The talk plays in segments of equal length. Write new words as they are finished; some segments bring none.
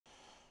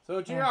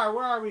So, JR,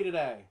 where are we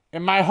today?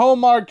 In my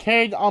home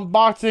arcade,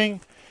 unboxing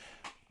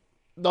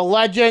the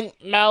Legend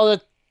Metal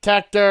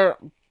Detector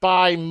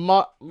by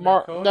Nokta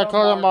Marco.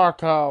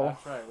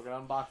 That's right. We're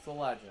going to unbox the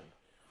Legend.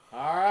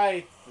 All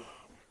right.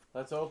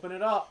 Let's open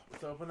it up.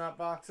 Let's open that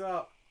box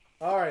up.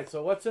 All right.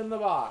 So, what's in the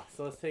box?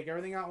 So, let's take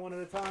everything out one at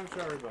a time.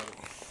 Show everybody.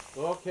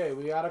 Okay.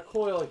 We got a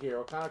coil here.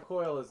 What kind of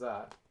coil is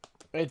that?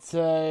 It's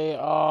a,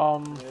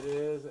 It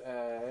is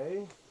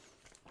a...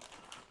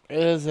 It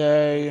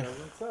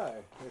doesn't say.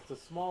 It's a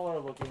smaller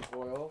looking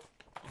coil.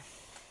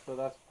 So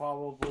that's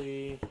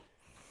probably...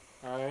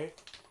 Alright.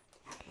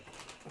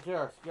 JR,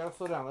 you gotta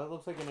slow down. That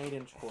looks like an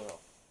 8-inch coil.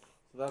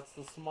 So that's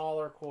the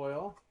smaller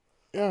coil.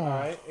 Yeah.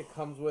 Alright, it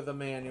comes with a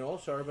manual.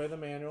 Show everybody the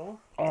manual.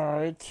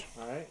 Alright.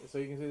 Alright, so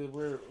you can see that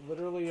we're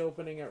literally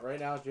opening it right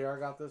now. JR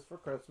got this for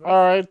Christmas.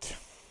 Alright.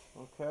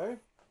 Okay.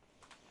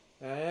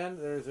 And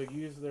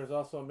there's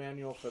also a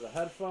manual for the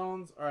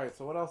headphones. Alright,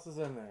 so what else is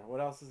in there? What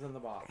else is in the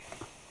box?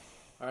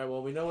 Alright,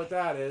 well, we know what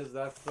that is.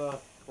 That's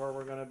where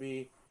we're going to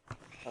be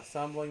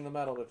assembling the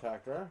metal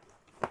detector.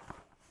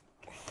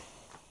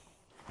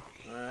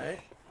 Alright.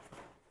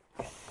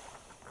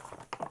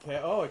 Okay,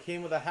 oh, it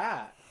came with a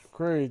hat.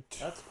 Great.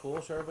 That's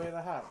cool. Show everybody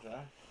the hat, Jay.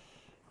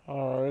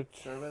 Alright.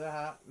 Show everybody the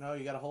hat. No,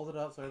 you got to hold it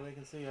up so everybody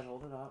can see it.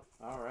 Hold it up.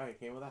 Alright, it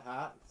came with a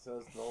hat. It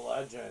says The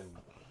Legend.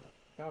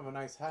 Kind of a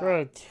nice hat.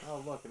 Great.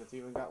 Oh, look, and it's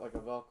even got like a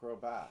Velcro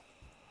back.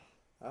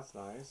 That's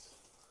nice.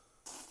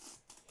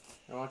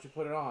 Now, why don't you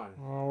put it on?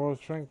 I was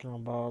thinking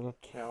about it.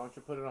 Yeah, why don't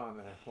you put it on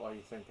there while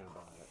you're thinking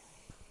about it?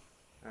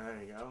 There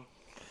you go.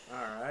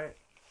 Alright.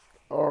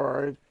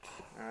 Alright.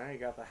 Alright, you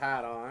got the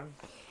hat on.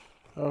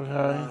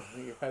 Okay.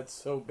 Your head's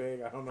so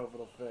big, I don't know if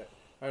it'll fit.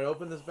 Alright,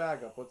 open this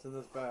bag up. What's in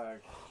this bag?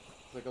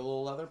 It's like a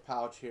little leather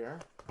pouch here.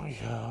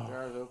 Yeah.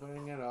 JR's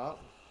opening it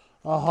up.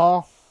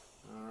 Uh-huh.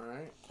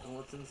 Alright. And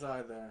what's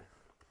inside there?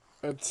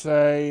 It's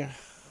a...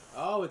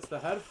 Oh, it's the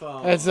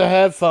headphones. It's the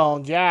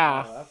headphones,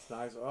 yeah. Oh, that's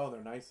nice. Oh,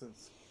 they're nice and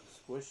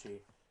squishy.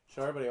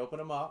 Show everybody. Open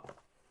them up.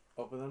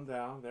 Open them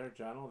down. They're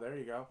gentle. There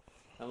you go.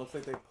 And it looks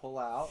like they pull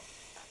out.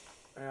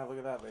 Yeah, look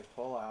at that. They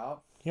pull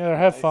out. Yeah, they're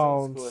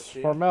headphones nice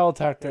for metal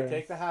detector. Here,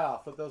 take the hat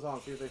off. Put those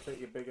on. See if they fit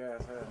your big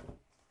ass head.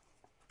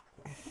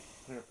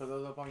 Here, put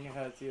those up on your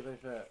head. See if they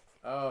fit.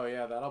 Oh,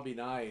 yeah, that'll be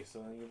nice.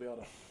 And then you'll be able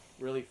to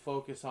really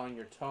focus on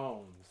your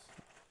tones.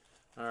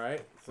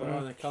 Alright, so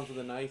and it comes with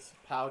a nice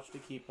pouch to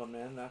keep them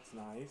in. That's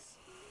nice.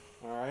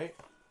 Alright,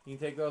 you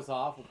can take those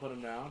off. We'll put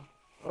them down.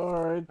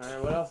 Alright.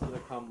 Alright, what else does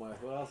it come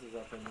with? What else is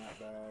up in that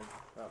bag?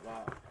 That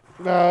lot?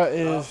 That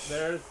is...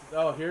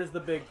 here's the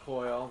big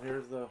coil.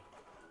 Here's the...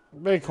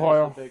 Big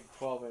coil. The big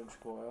 12-inch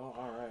coil.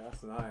 Alright,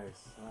 that's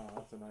nice. Oh,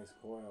 that's a nice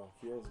coil.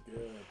 Feels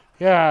good.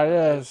 Yeah,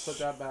 it is. Put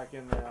that back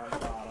in there on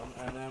the bottom.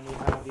 And then we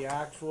have the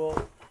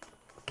actual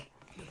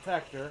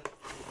detector,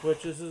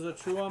 which this is a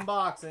true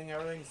unboxing.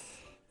 Everything's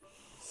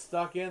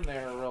stuck in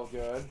there real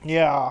good.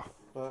 Yeah.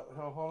 But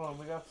hold on,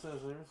 we got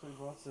scissors. We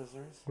brought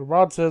scissors. We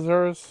brought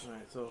scissors.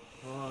 Alright, so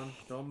hold on.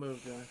 Don't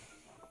move, Jay.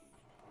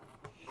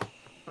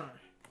 Alright.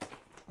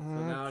 So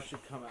now it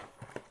should come out.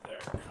 There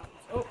it comes.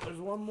 Oh, there's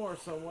one more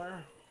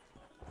somewhere.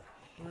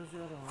 Where's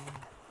the other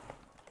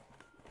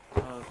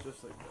one? Oh, it's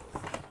just like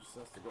this. It just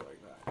has to go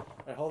like that.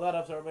 Alright, hold that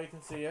up so everybody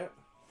can see it.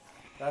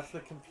 That's the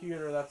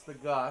computer. That's the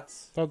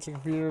guts. That's a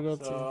computer.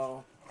 That's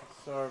so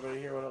everybody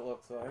hear what it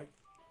looks like.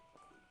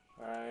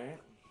 Alright.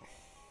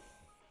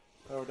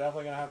 So we're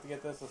definitely going to have to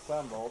get this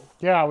assembled.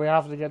 Yeah, we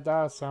have to get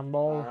that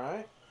assembled.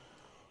 Alright.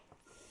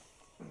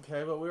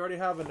 Okay, but we already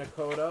have a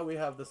Nakota. We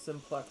have the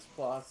Simplex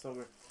Plus, so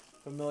we're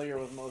familiar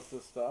with most of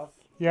the stuff.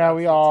 Yeah, that's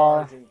we the are.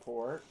 Charging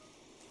port.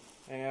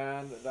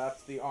 And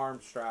that's the arm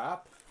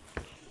strap.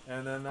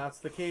 And then that's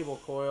the cable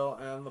coil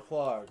and the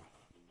plug.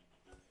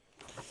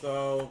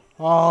 So,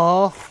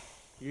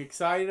 you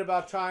excited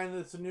about trying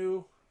this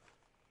new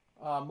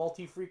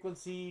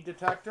multi-frequency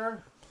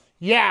detector?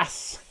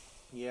 Yes.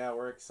 Yeah,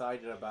 we're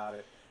excited about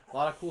it. A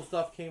lot of cool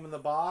stuff came in the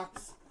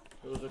box.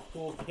 It was a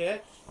cool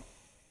kit.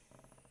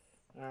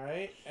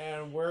 Alright,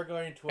 and we're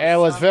going to... It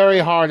was very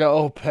hard to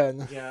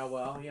open. Yeah,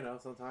 well, you know,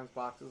 sometimes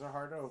boxes are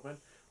hard to open.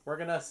 We're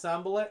going to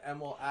assemble it,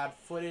 and we'll add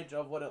footage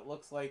of what it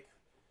looks like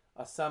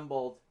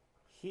assembled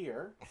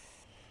here.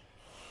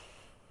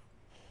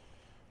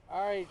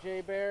 Alright,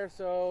 J Bear,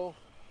 so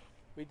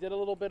we did a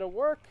little bit of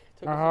work.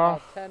 Took us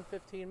about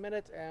 10-15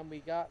 minutes, and we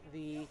got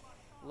the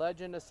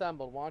Legend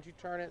assembled. Why don't you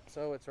turn it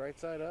so it's right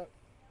side up?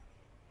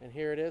 And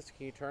here it is.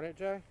 Can you turn it,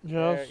 Jay?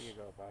 Yes. There you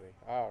go, buddy.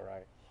 All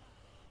right.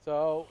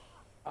 So,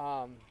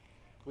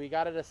 we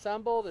got it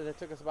assembled, and it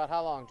took us about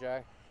how long,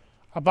 Jay?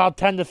 About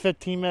 10 to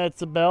 15 minutes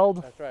to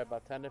build. That's right,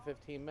 about 10 to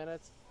 15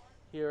 minutes.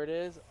 Here it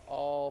is,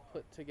 all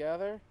put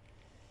together.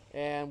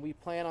 And we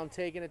plan on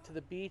taking it to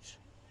the beach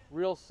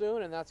real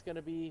soon, and that's going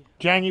to be...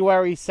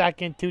 January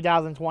 2nd,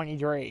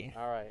 2023.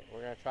 All right,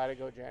 we're going to try to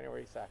go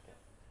January 2nd.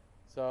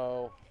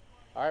 So...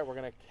 All right, we're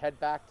going to head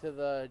back to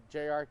the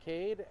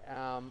JRcade.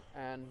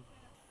 And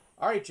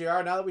all right,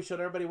 JR, now that we showed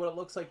everybody what it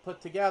looks like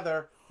put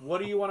together, what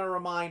do you want to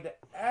remind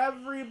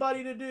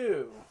everybody to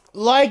do?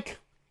 Like,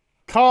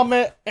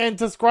 comment, and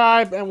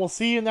subscribe, and we'll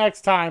see you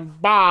next time.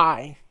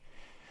 Bye.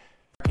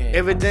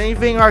 If it's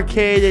anything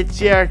arcade, it's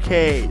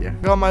JRcade.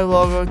 Click on my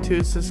logo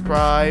to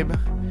subscribe,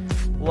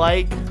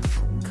 like,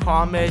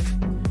 comment,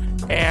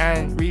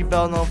 and ring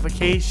bell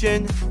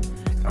notification.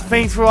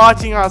 Thanks for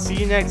watching. I'll see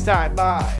you next time. Bye.